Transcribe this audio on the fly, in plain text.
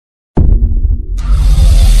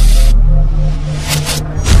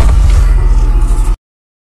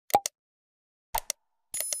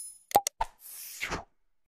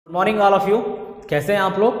Morning all of you, कैसे हैं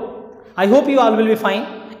आप लोग? I hope you all will be fine.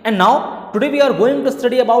 And now today we are going to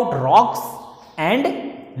study about rocks and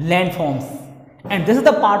landforms, and this is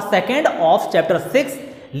the part second of chapter 6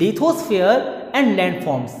 lithosphere and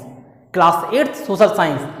landforms, class 8 social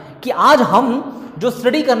science. कि आज हम जो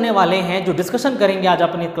study करने वाले हैं, जो discussion करेंगे आज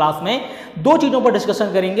अपनी क्लास में, दो चीजों पर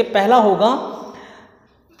डिस्कशन करेंगे। पहला होगा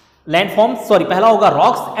लैंडफॉर्म्स, सॉरी पहला होगा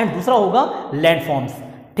रॉक्स एंड दूसरा होगा लैंडफॉर्म्स,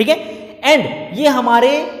 ठीक है। एंड ये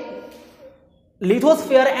हमारे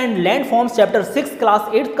lithosphere and landforms chapter 6 class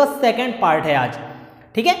 8 का सेकेंड पार्ट है आज,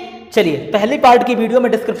 ठीक है। चलिए, पहले पार्ट की वीडियो में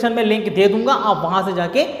डिस्क्रिप्शन में लिंक दे दूंगा, आप वहां से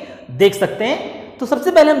जाके देख सकते हैं। तो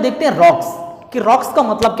सबसे पहले हम देखते हैं रॉक्स, कि रॉक्स का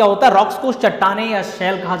मतलब क्या होता है। रॉक्स को चट्टाने या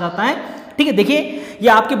शैल कहा जाता है, ठीक है। देखिए, ये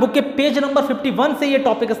आपके बुक के पेज नंबर 51 से ये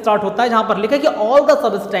टॉपिक स्टार्ट होता है, जहां पर लिखा है कि all the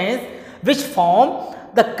substance which form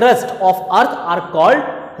the crust of earth are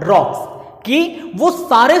called rocks. कि वो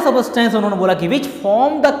सारे सबस्टेंस उन्होंने बोला कि which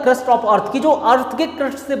form the crust of earth, की जो अर्थ के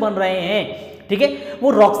क्रस्ट से बन रहे हैं, ठीक है,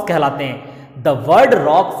 वो रॉक्स कहलाते हैं। The word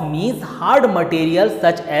rocks means hard material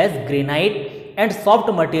such as granite and soft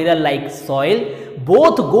material like soil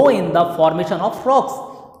both go in the formation of rocks.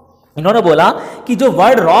 इन्होंने बोला कि जो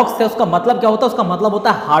वर्ड रॉक्स है उसका मतलब क्या होता है, उसका मतलब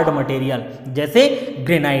होता है हार्ड मटेरियल जैसे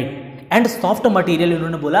ग्रेनाइट, एंड सॉफ्ट मटेरियल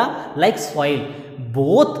इन्होंने बोला like soil,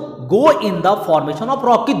 both go in the formation of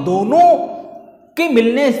rock, की दोनों के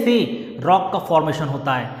मिलने से रॉक का फॉर्मेशन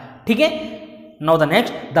होता है, ठीक है। Now the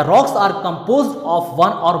next, the rocks are composed of one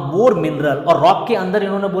और मोर मिनरल, और रॉक के अंदर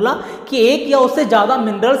इन्होंने बोला कि एक या उससे ज्यादा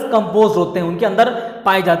मिनरल्स कंपोज होते हैं, उनके अंदर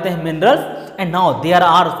पाए जाते हैं minerals. And now there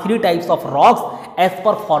are 3 types of rocks as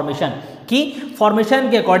per formation, की फॉर्मेशन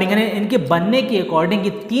के अकॉर्डिंग, इनके बनने के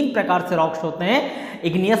अकॉर्डिंग 3 प्रकार से रॉक्स होते हैं।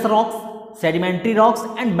 Igneous rocks, sedimentary rocks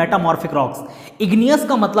and metamorphic rocks. Igneous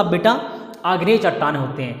का मतलब बेटा आग्नेय चट्टाने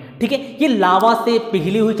होते हैं, ठीक है। ये लावा से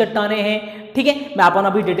पिघली हुई चट्टाने हैं, ठीक है। मैं अपन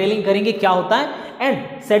अभी डिटेलिंग करेंगे क्या होता है।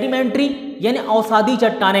 एंड सेडिमेंट्री यानी अवसादी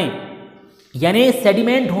चट्टाने, यानी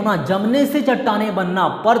सेडिमेंट होना, जमने से चट्टाने बनना,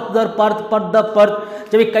 परत दर परत, परत दर परत।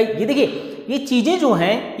 जब ये देखिए, ये चीजें जो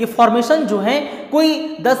हैं, ये फॉर्मेशन जो है,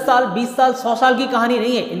 कोई 10 साल 20 साल 100 साल की कहानी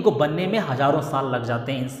नहीं है, इनको बनने में हजारों साल लग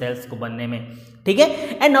जाते हैं, इन सेल्स को बनने में, ठीक है।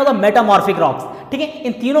 And now the metamorphic rocks, ठीक है।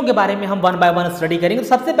 इन तीनों के बारे में हम वन बाय वन स्टडी करेंगे। तो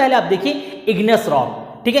सबसे पहले आप देखिए इग्नियस रॉक,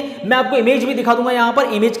 ठीक है। मैं आपको इमेज भी दिखा दूंगा, यहां पर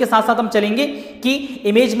इमेज के साथ साथ हम चलेंगे कि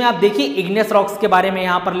इमेज में आप देखिए इग्नियस रॉक्स के बारे में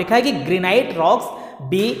यहां पर लिखा है कि ग्रेनाइट रॉक्स,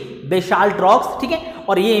 बेसाल्ट रॉक्स, ठीक है।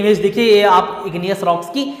 और ये इमेज देखिए आप इग्नियस रॉक्स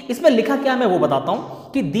की, इसमें लिखा क्या मैं वो बताता हूं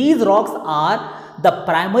कि these rocks are the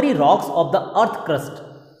primary rocks of the earth crust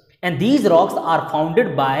and these rocks are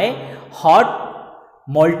founded by hot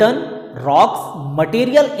molten rocks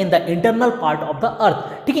material in the internal part of the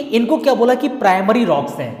earth, ठीक है। इनको क्या बोला कि प्राइमरी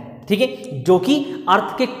रॉक्स हैं, ठीक है, जो कि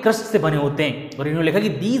अर्थ के क्रस्ट से बने होते हैं। और इन्होंने लिखा कि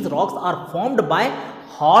these rocks are formed by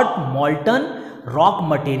hot molten rock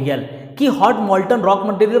material, कि हॉट मोल्टन रॉक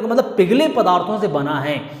मटेरियल का मतलब पिघले पदार्थों से बना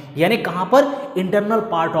है, यानी कहां पर, internal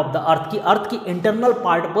part of the earth, की अर्थ की इंटरनल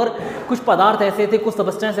पार्ट पर कुछ पदार्थ ऐसे थे, कुछ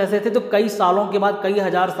सबस्टेंस ऐसे थे, तो कई सालों के बाद, कई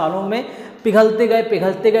हजार सालों में पिघलते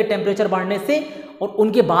गए टेम्परेचर बढ़ने से, और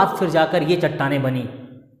उनके बाद फिर जाकर ये चट्टाने बनी,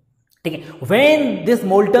 ठीक है। When this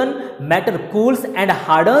molten matter cools and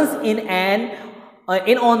hardens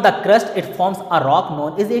in on the crust it forms a rock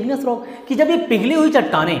known is igneous rock, कि जब ये पिघली हुई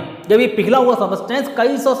चट्टाने, जब ये पिघला हुआ सबस्टेंस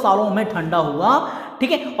कई सौ सालों में ठंडा हुआ,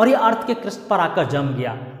 ठीक है, और ये अर्थ के क्रस्ट पर आकर जम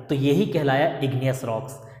गया, तो यही कहलाया इग्नियस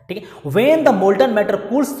रॉक्स, ठीक है। When the molten matter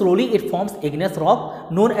cools slowly it forms igneous rock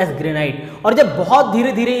known as granite, और जब बहुत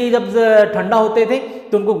धीरे धीरे ये जब ठंडा होते थे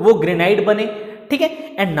तो उनको वो ग्रेनाइट बने, ठीक है।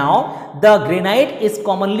 And now the granite is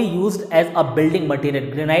commonly used as a building material,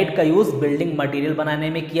 granite का यूज बिल्डिंग मटेरियल बनाने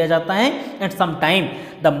में किया जाता है। And sometime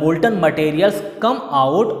the molten materials come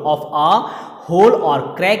out of a whole और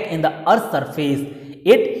crack in the earth surface,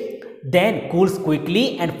 it then cools quickly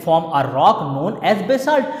and form a rock known as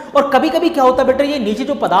basalt. और कभी कभी क्या होता है बेटा, ये नीचे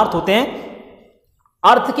जो पदार्थ होते हैं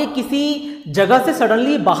अर्थ के किसी जगह से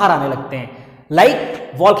सडनली बाहर आने लगते हैं, लाइक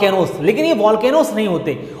वॉल्केनोस, लेकिन ये वॉल्केनोस नहीं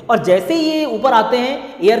होते, और जैसे ये ऊपर आते हैं,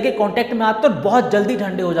 एयर के कांटेक्ट में आते हैं, बहुत जल्दी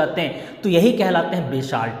ठंडे हो जाते हैं, तो यही कहलाते हैं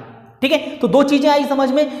बेसाल्ट, ठीक है। तो दो चीजें आई समझ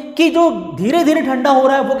में, कि जो धीरे धीरे ठंडा हो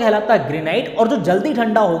रहा है वो कहलाता है ग्रेनाइट, और जो जल्दी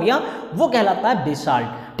ठंडा हो गया वो कहलाता है बेसाल्ट,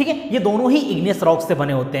 ठीक है। ये दोनों ही इग्नियस रॉक्स से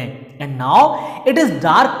बने होते हैं। And now it is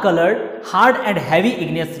dark coloured hard and heavy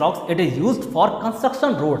igneous rocks, it is used for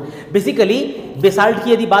construction road. Basically basalt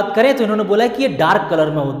की यदि बात करें तो इन्होंने बोला कि ये डार्क कलर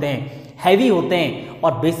में होते हैं, हैवी होते हैं,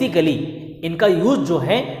 और बेसिकली इनका यूज जो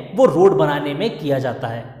है वो रोड बनाने में किया जाता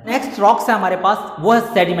है। नेक्स्ट रॉक्स है हमारे पास, वो है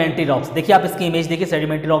सेडिमेंट्री रॉक्स। देखिए आप इसकी इमेज देखिए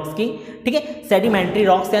सेडिमेंट्री रॉक्स की, ठीक है। सेडिमेंट्री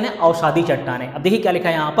रॉक्स यानी अवसादी चट्टानें। अब देखिए क्या लिखा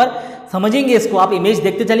है यहाँ पर, समझेंगे इसको, आप इमेज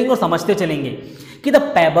देखते चलेंगे और समझते चलेंगे कि the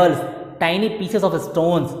pebbles, tiny pieces of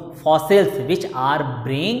stones, fossils which are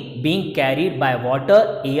being carried by water,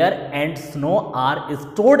 air and snow are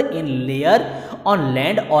stored in layer on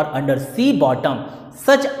land or under sea bottom.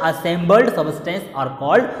 Such assembled substance are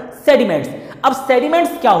called sediments. अब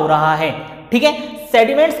sediments क्या हो रहा है, ठीक है,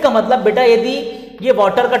 sediments का मतलब बेटा यदि ये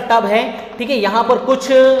वाटर का टब है, ठीक है, यहां पर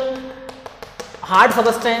कुछ हार्ड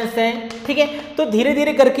सब्सटेंस है, ठीक है, तो धीरे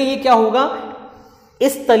धीरे करके ये क्या होगा,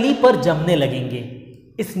 इस तली पर जमने लगेंगे,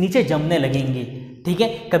 इस नीचे जमने लगेंगे, ठीक है।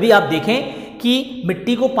 कभी आप देखें कि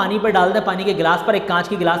मिट्टी को पानी पर डाल दें, पानी के गिलास पर, एक कांच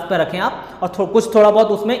के गिलास पर रखें आप, और कुछ थोड़ा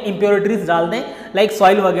बहुत उसमें इंप्योरिटीज डाल दें, लाइक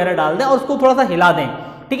सॉइल वगैरह डाल दें और उसको थोड़ा सा हिला दें,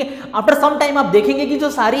 ठीक है। आफ्टर सम टाइम आप देखेंगे कि जो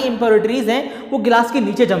सारी इंप्योरिटीज हैं वो गिलास के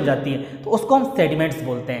नीचे जम जाती है, तो उसको हम सेडिमेंट्स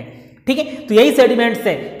बोलते हैं, ठीक है। तो यही सेडिमेंट्स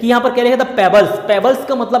है कि यहां पर कह रहे हैं पेबल्स, पेबल्स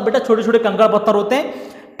का मतलब बेटा छोटे छोटे कंकड़ पत्थर होते हैं,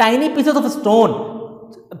 टाइनी पीसेस ऑफ स्टोन,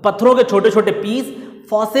 पत्थरों के छोटे छोटे piece,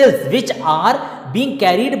 fossils which are being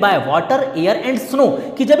carried by water, air and snow,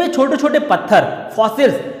 कि जब ये छोटे छोटे पत्थर,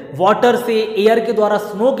 फॉसिल्स वाटर से, एयर के द्वारा,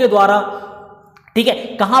 स्नो के द्वारा, ठीक है,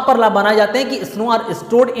 कहां पर बनाए जाते हैं कि snow are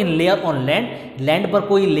stored in layer on land, land पर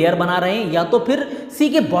कोई लेयर बना रहे हैं या तो फिर सी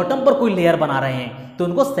के बॉटम पर कोई लेयर बना रहे हैं, तो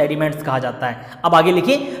उनको सेडिमेंट्स कहा जाता है। अब आगे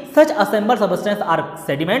लिखिए, सच assembled substance are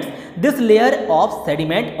sediments, this layer of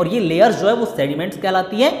sediment, और ये लेयर जो है वो सेडिमेंट्स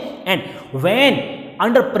कहलाती है, and when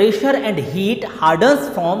under pressure and heat hardens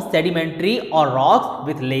from sedimentary or rocks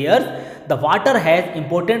with layers, the water has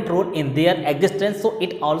important role in their existence, so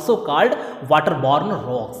it also called waterborne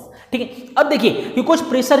rocks, ठीक है। अब देखिए कि कुछ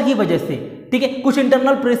प्रेशर की वजह से, ठीक है, कुछ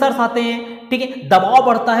इंटरनल प्रेशर्स आते हैं, ठीक है, दबाव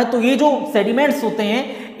बढ़ता है, तो ये जो सेडिमेंट्स होते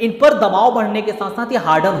हैं इन पर दबाव बढ़ने के साथ साथ ये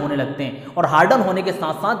हार्डन होने लगते हैं, और हार्डन होने के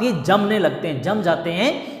साथ साथ ये जमने लगते हैं, जम जाते हैं,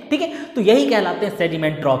 ठीक है, तो यही कहलाते हैं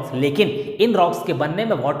सेडिमेंट रॉक्स। लेकिन इन रॉक्स के बनने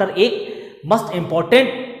में वाटर एक मस्ट इंपॉर्टेंट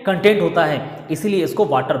कंटेंट होता है, इसीलिए इसको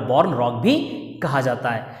वाटर बॉर्न रॉक भी कहा जाता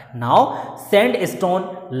है। Now sand stone,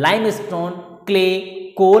 lime stone, clay,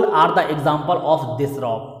 coal are the example of this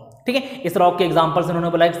rock, ठीक है। इस रॉक के एग्जाम्पल्स उन्होंने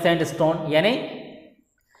बोला सैंड स्टोन यानी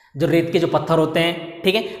जो रेत के जो पत्थर होते हैं,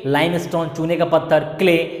 ठीक है, लाइम स्टोन चूने का पत्थर,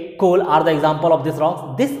 clay, coal are the example of this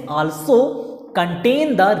rock. This also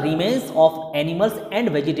contain the remains of animals and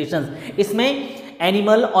vegetations, इसमें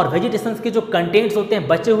एनिमल और वेजिटेशंस के जो कंटेंट्स होते हैं,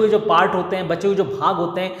 बचे हुए जो पार्ट होते हैं, बचे हुए जो भाग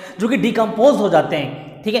होते हैं जो कि डिकम्पोज हो जाते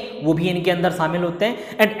हैं, ठीक है, वो भी इनके अंदर शामिल होते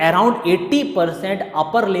हैं। And around 80%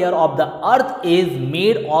 upper layer of the earth is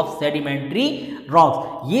made of sedimentary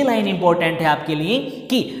rocks. ये लाइन इंपॉर्टेंट है आपके लिए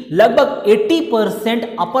कि लगभग 80%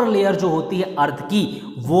 अपर लेयर जो होती है अर्थ की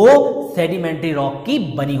वो सेडिमेंट्री रॉक की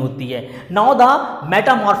बनी होती है। Now the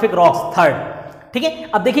metamorphic rocks third, ठीक है।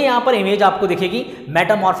 अब देखिए यहां पर इमेज आपको दिखेगी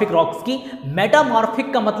मेटामॉर्फिक रॉक्स की।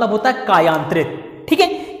 मेटामॉर्फिक का मतलब होता है कायांतरित, ठीक है।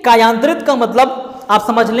 कायांतरित का मतलब आप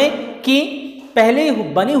समझ लें कि पहले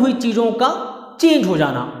बनी हुई चीजों का चेंज हो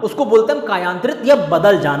जाना, उसको बोलते हैं कायांतरित या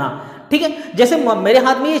बदल जाना, ठीक है। जैसे मेरे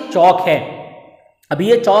हाथ में ये चौक है, अभी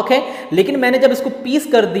ये चौक है, लेकिन मैंने जब इसको पीस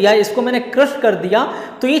कर दिया, इसको मैंने क्रश कर दिया,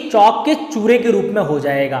 तो ये चौक के चूरे के रूप में हो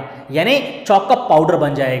जाएगा, यानी चौक का पाउडर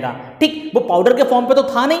बन जाएगा, ठीक। वो पाउडर के फॉर्म पे तो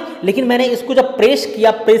था नहीं, लेकिन मैंने इसको जब प्रेस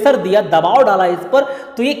किया, प्रेशर दिया, दबाव डाला इस पर,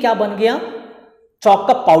 तो ये क्या बन गया, चौक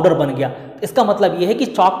का पाउडर बन गया। इसका मतलब ये है कि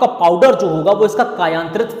चौक का पाउडर जो होगा वो इसका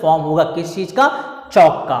कायांतरित फॉर्म होगा, किस चीज का,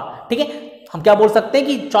 चौक का, ठीक है। हम क्या बोल सकते हैं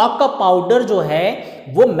कि चौक का पाउडर जो है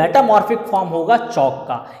वो मेटामॉर्फिक फॉर्म होगा चौक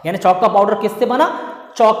का, यानी चौक का पाउडर किससे बना,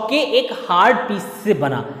 चौक के एक हार्ड पीस से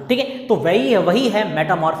बना, ठीक है। तो वही है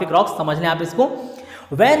मेटामॉर्फिक रॉक्स, समझ लें आप इसको।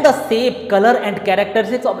 When the shape, color and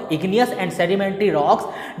characteristics of igneous and sedimentary rocks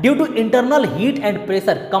due to internal heat and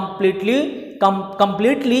pressure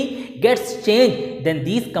completely gets changed, then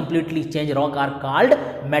these completely changed rock are called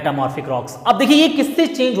metamorphic rocks। अब देखिए ये किससे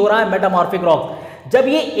change हो रहा है मेटामॉर्फिक रॉक्स, जब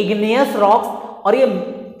ये igneous rocks और ये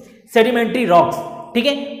सेडिमेंट्री रॉक्स, ठीक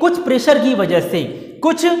है, कुछ प्रेशर की वजह से,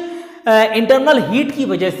 कुछ इंटरनल हीट की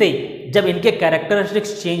वजह से जब इनके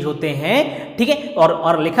कैरेक्टरिस्टिक्स चेंज होते हैं, ठीक है,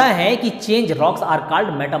 और लिखा है कि change rocks are called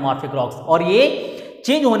metamorphic rocks, और ये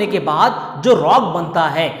चेंज होने के बाद जो रॉक बनता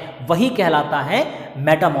है वही कहलाता है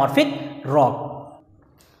मेटामॉर्फिक रॉक।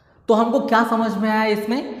 तो हमको क्या समझ में आया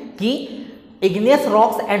इसमें कि igneous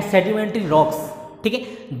rocks and sedimentary rocks, ठीक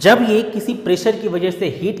है, जब ये किसी प्रेशर की वजह से,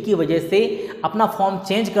 हीट की वजह से अपना फॉर्म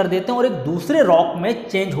चेंज कर देते हैं और एक दूसरे रॉक में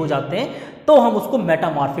चेंज हो जाते हैं, तो हम उसको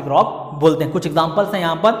मेटामॉर्फिक रॉक बोलते हैं। कुछ एग्जांपल्स हैं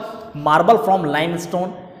यहाँ पर, marble from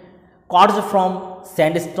limestone, quartz from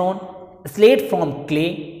sandstone, slate from clay,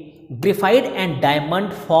 graphite and diamond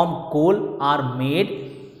from coal are made,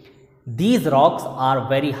 these rocks are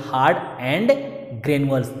very hard and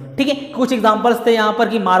granules, ठीक है। कुछ एग्जांपल्स थे यहाँ पर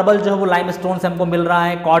कि मार्बल जो है वो लाइमस्टोन से हमको मिल रहा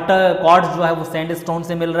है, क्वार्ट्ज जो है वो सैंडस्टोन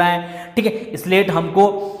से मिल रहा है, ठीक है, स्लेट हमको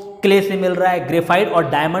क्ले से मिल रहा है, ग्रेफाइट और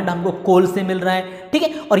डायमंड हमको कोल से मिल रहा है, ठीक है।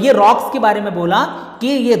 और ये रॉक्स के बारे में बोला कि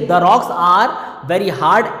ये the rocks are very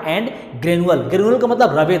hard and granule. Granule का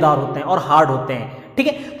मतलब रवेदार होते हैं और हार्ड होते हैं, ठीक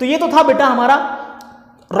है। तो ये तो था बेटा हमारा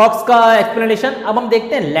रॉक्स का एक्सप्लेनेशन। अब हम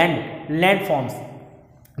देखते हैं land forms.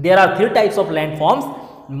 There are 3 types of land forms,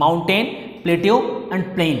 mountain, plateau and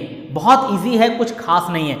plane. बहुत इजी है, कुछ खास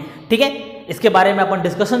नहीं है, ठीक है। इसके बारे में अपन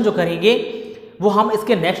डिस्कशन जो करेंगे वो हम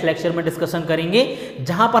इसके नेक्स्ट लेक्चर में डिस्कशन करेंगे,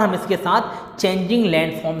 जहां पर हम इसके साथ चेंजिंग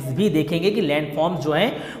लैंड फॉर्म्स भी देखेंगे कि लैंड फॉर्म्स जो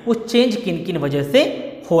हैं वो चेंज किन किन वजह से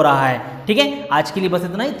हो रहा है, ठीक है। आज के लिए बस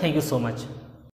इतना ही। Thank you so much.